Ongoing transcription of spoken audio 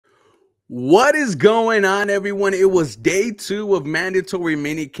What is going on, everyone? It was day 2 of mandatory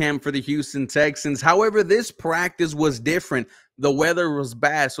minicamp for the Houston Texans. However, this practice was different. The weather was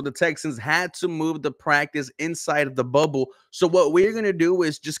bad, so the Texans had to move the practice inside of the bubble. So what we're going to do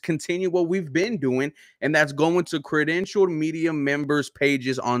is just continue what we've been doing, and that's going to credentialed media members'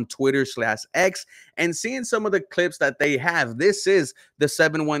 pages on Twitter/X and seeing some of the clips that they have. This is the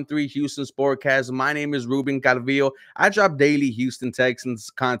 713 Houston Sportcast. My name is Ruben Calvillo. I drop daily Houston Texans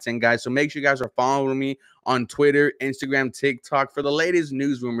content, guys, so make sure you guys are following me on Twitter, Instagram, TikTok for the latest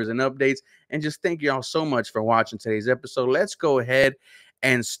news, rumors, and updates. And just thank you all so much for watching today's episode. Let's go ahead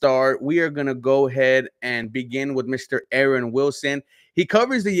and start. We are going to go ahead and begin with Mr. Aaron Wilson. He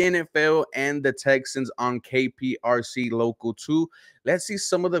covers the NFL and the Texans on KPRC Local 2. Let's see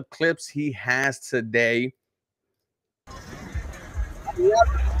some of the clips he has today.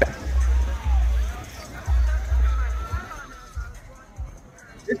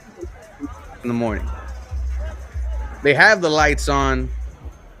 In the morning, they have the lights on.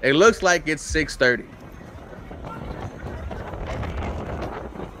 It looks like it's 6:30.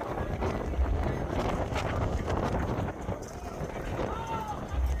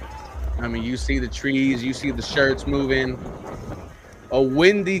 I mean, you see the trees, you see the shirts moving. A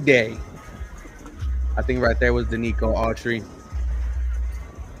windy day. I think right there was Danico Autry.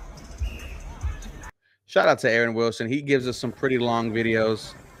 Shout out to Aaron Wilson. He gives us some pretty long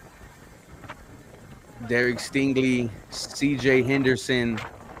videos. Derek Stingley, CJ Henderson.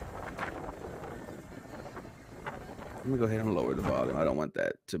 Let me go ahead and lower the volume. I don't want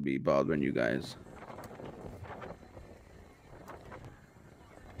that to be bothering you guys.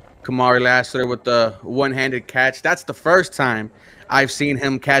 Kamari Lassiter with the one-handed catch. That's the first time I've seen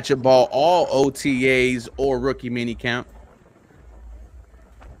him catch a ball all OTAs or rookie minicamp.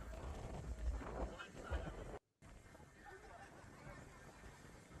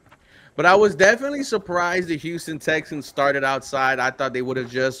 But I was definitely surprised the Houston Texans started outside. I thought they would have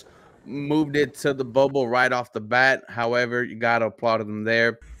just moved it to the bubble right off the bat. However, you got to applaud them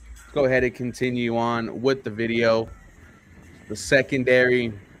there. Let's go ahead and continue on with the video. The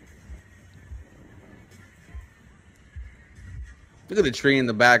secondary. Look at the tree in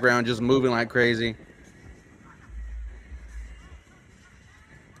the background just moving like crazy.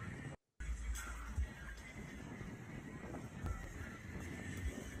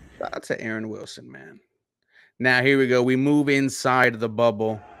 Shout out to Aaron Wilson, man. Now, here we go. We move inside the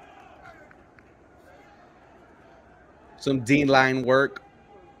bubble. Some D-line work.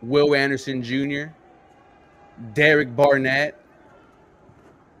 Will Anderson Jr. Derek Barnett.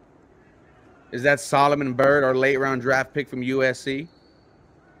 Is that Solomon Byrd, our late-round draft pick from USC?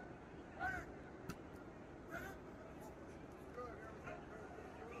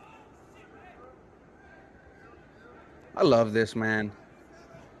 I love this, man.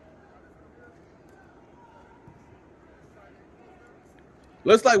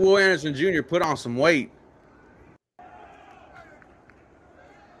 Looks like Will Anderson Jr. put on some weight.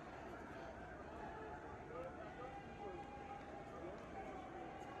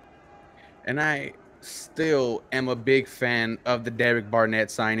 And I still am a big fan of the Derek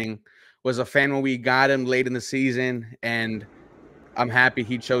Barnett signing. Was a fan when we got him late in the season, and I'm happy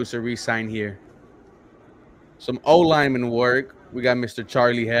he chose to re-sign here. Some O-lineman work. We got Mr.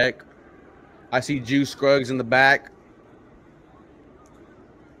 Charlie Heck. I see Juice Scruggs in the back.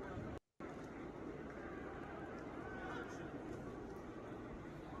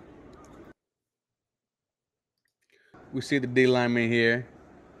 We see the D-lineman here.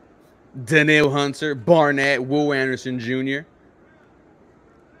 Danielle Hunter, Barnett, Will Anderson Jr.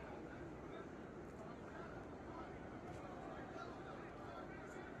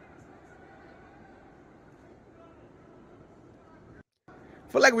 I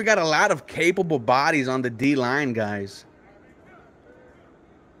feel like we got a lot of capable bodies on the D-line, guys.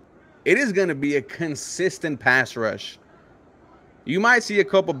 It is going to be a consistent pass rush. You might see a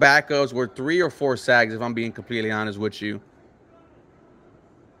couple backups where 3 or 4 sags, if I'm being completely honest with you.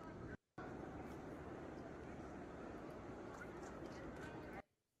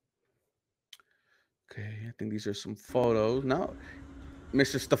 Okay, I think these are some photos. No,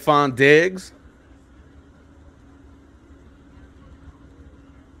 Mr. Stephon Diggs.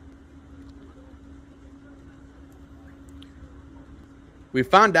 We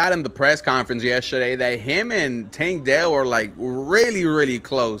found out in the press conference yesterday that him and Tank Dell were like really, really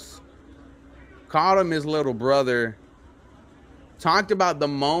close. Called him his little brother. Talked about the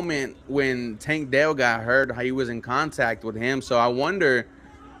moment when Tank Dell got hurt, how he was in contact with him. So I wonder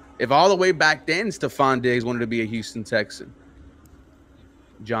if all the way back then Stephon Diggs wanted to be a Houston Texan.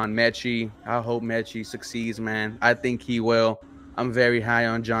 John Mechie. I hope Mechie succeeds, man. I think he will. I'm very high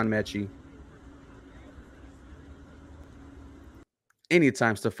on John Mechie.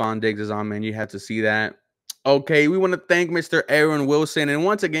 Anytime Stephon Diggs is on, man, you have to see that. Okay, we want to thank Mr. Aaron Wilson. And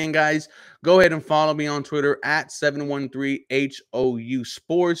once again, guys, go ahead and follow me on Twitter at 713HOU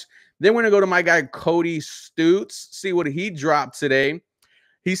Sports. Then we're going to go to my guy, Cody Stutes, see what he dropped today.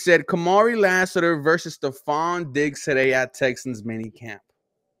 He said, Kamari Lassiter versus Stephon Diggs today at Texans minicamp.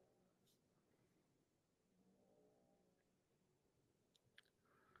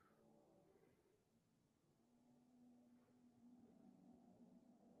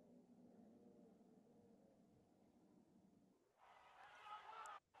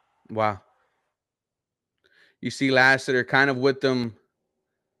 Wow. You see Lassiter kind of with them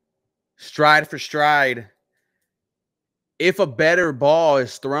stride for stride. If a better ball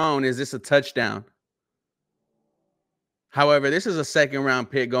is thrown, is this a touchdown? However, this is a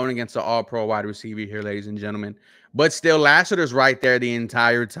second-round pick going against an all-pro wide receiver here, ladies and gentlemen. But still, Lassiter's right there the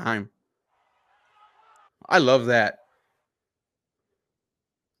entire time. I love that.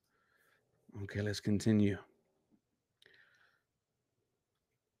 Okay, let's continue.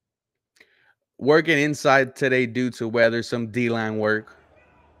 Working inside today due to weather, some D-line work.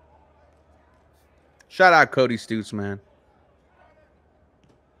 Shout out Cody Stutes, man.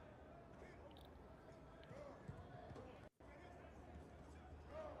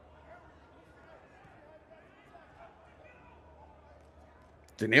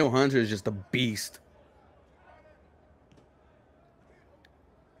 Danielle Hunter is just a beast.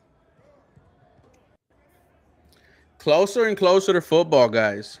 Closer and closer to football,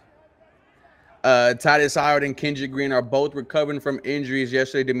 guys. Titus Howard and Kendrick Green are both recovering from injuries.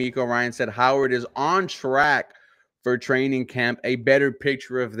 Yesterday, D'Amico Ryan said Howard is on track for training camp. A better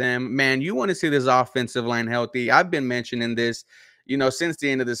picture of them. Man, you want to see this offensive line healthy. I've been mentioning this, since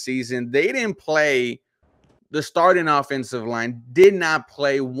the end of the season. They didn't play, the starting offensive line did not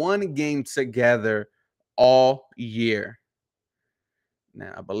play one game together all year.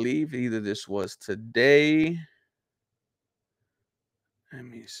 Now, I believe either this was today. Let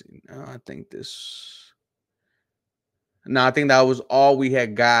me see. No, I think that was all we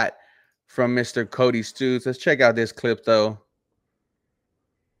had got from Mr. Cody Stutes. Let's check out this clip, though.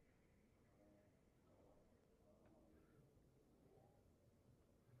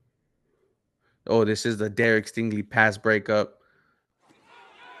 Oh, this is the Derek Stingley pass breakup.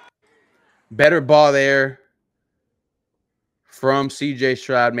 Better ball there from C.J.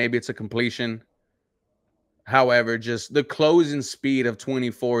 Stroud. Maybe it's a completion. However, just the closing speed of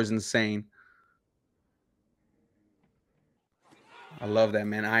 24 is insane. I love that,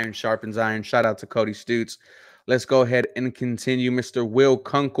 man. Iron sharpens iron. Shout out to Cody Stutes. Let's go ahead and continue. Mr. Will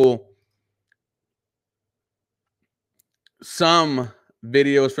Kunkel. Some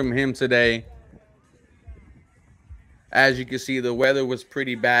videos from him today. As you can see, the weather was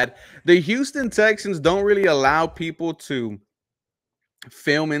pretty bad. The Houston Texans don't really allow people to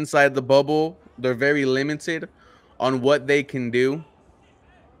film inside the bubble. They're very limited on what they can do.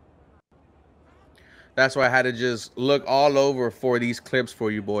 That's why I had to just look all over for these clips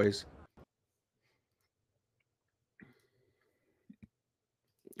for you boys.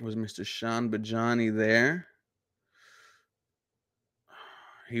 Was Mr. Sean Bajani there?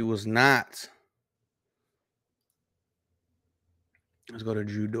 He was not. Let's go to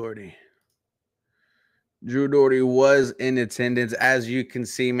Drew Doherty. Drew Doherty was in attendance. As you can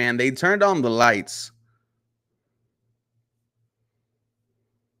see, man, they turned on the lights.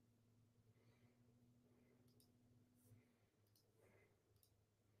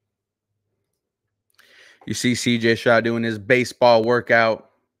 You see CJ Stroud doing his baseball workout,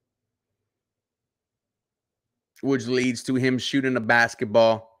 which leads to him shooting a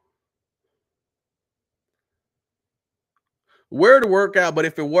basketball. Weird workout, but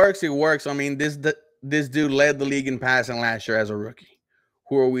if it works, it works. I mean, this dude led the league in passing last year as a rookie.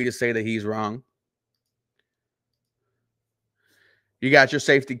 Who are we to say that he's wrong? You got your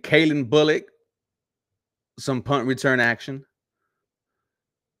safety, Kalen Bullock. Some punt return action.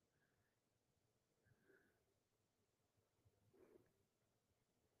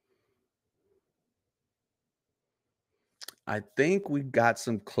 I think we got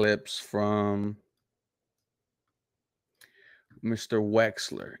some clips from Mr.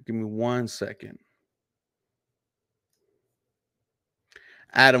 Wexler. Give me 1 second.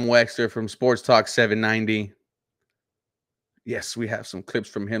 Adam Wexler from Sports Talk 790. Yes, we have some clips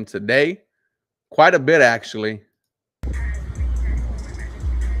from him today. Quite a bit, actually.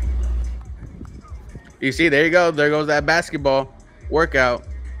 You see, there you go. There goes that basketball workout.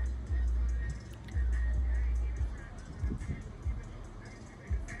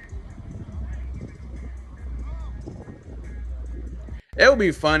 It would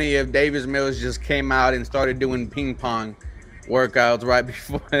be funny if Davis Mills just came out and started doing ping pong workouts right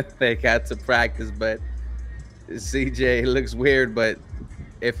before they got to practice. But CJ, it looks weird, but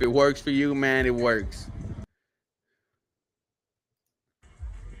if it works for you, man, it works.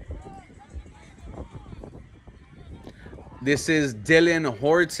 This is Dylan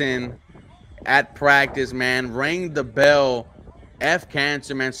Horton at practice, man. Rang the bell. F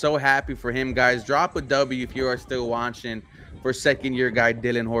Cancer, man. So happy for him, guys. Drop a W if you are still watching for second-year guy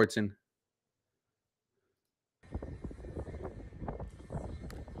Dylan Horton.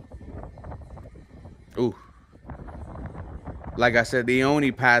 Ooh. Like I said, the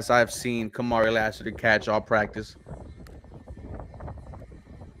only pass I've seen Kamari Lassiter to catch all practice.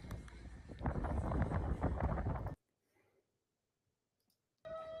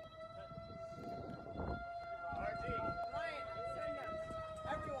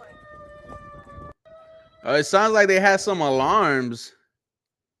 It sounds like they had some alarms.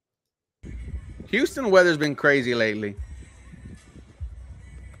 Houston weather's been crazy lately.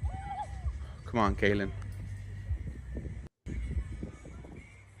 Come on, Kalen.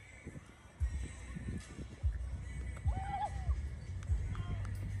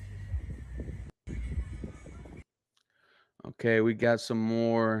 Okay, we got some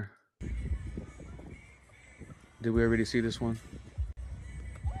more. Did we already see this one?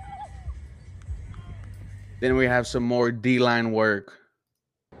 Then we have some more D-line work.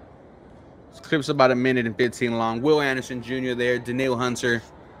 This clip's about 1:15 long. Will Anderson Jr. there, Daniil Hunter.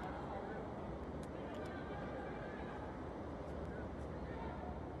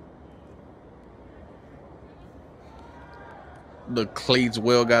 The cleats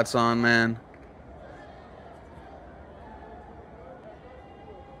Will got on, man.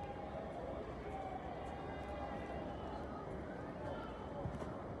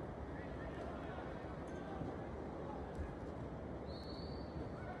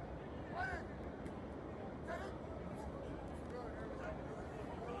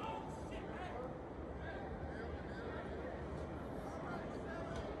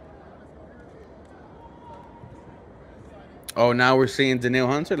 Oh, now we're seeing Daniil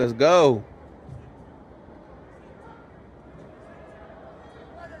Hunter. Let's go.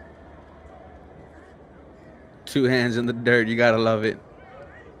 Two hands in the dirt. You got to love it.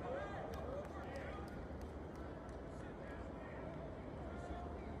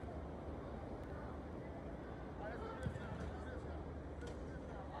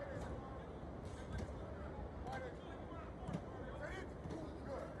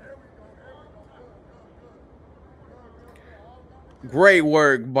 Great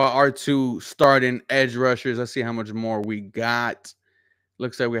work by our two starting edge rushers. Let's see how much more we got.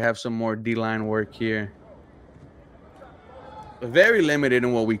 Looks like we have some more D-line work here. Very limited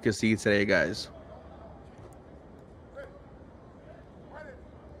in what we could see today, guys.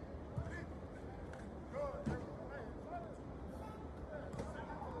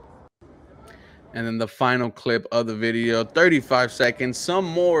 And then the final clip of the video, 35 seconds. Some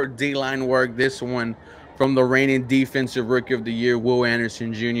more D-line work. This one from the reigning Defensive Rookie of the Year, Will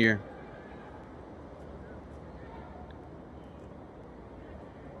Anderson Jr.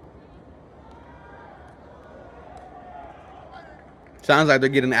 Sounds like they're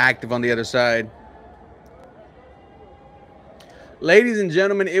getting active on the other side. Ladies and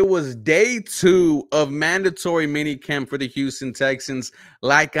gentlemen, it was day 2 of mandatory minicamp for the Houston Texans.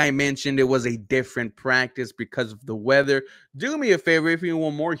 Like I mentioned, it was a different practice because of the weather. Do me a favor, if you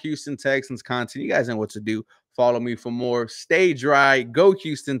want more Houston Texans content, you guys know what to do. Follow me for more. Stay dry. Go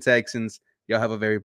Houston Texans. Y'all have a very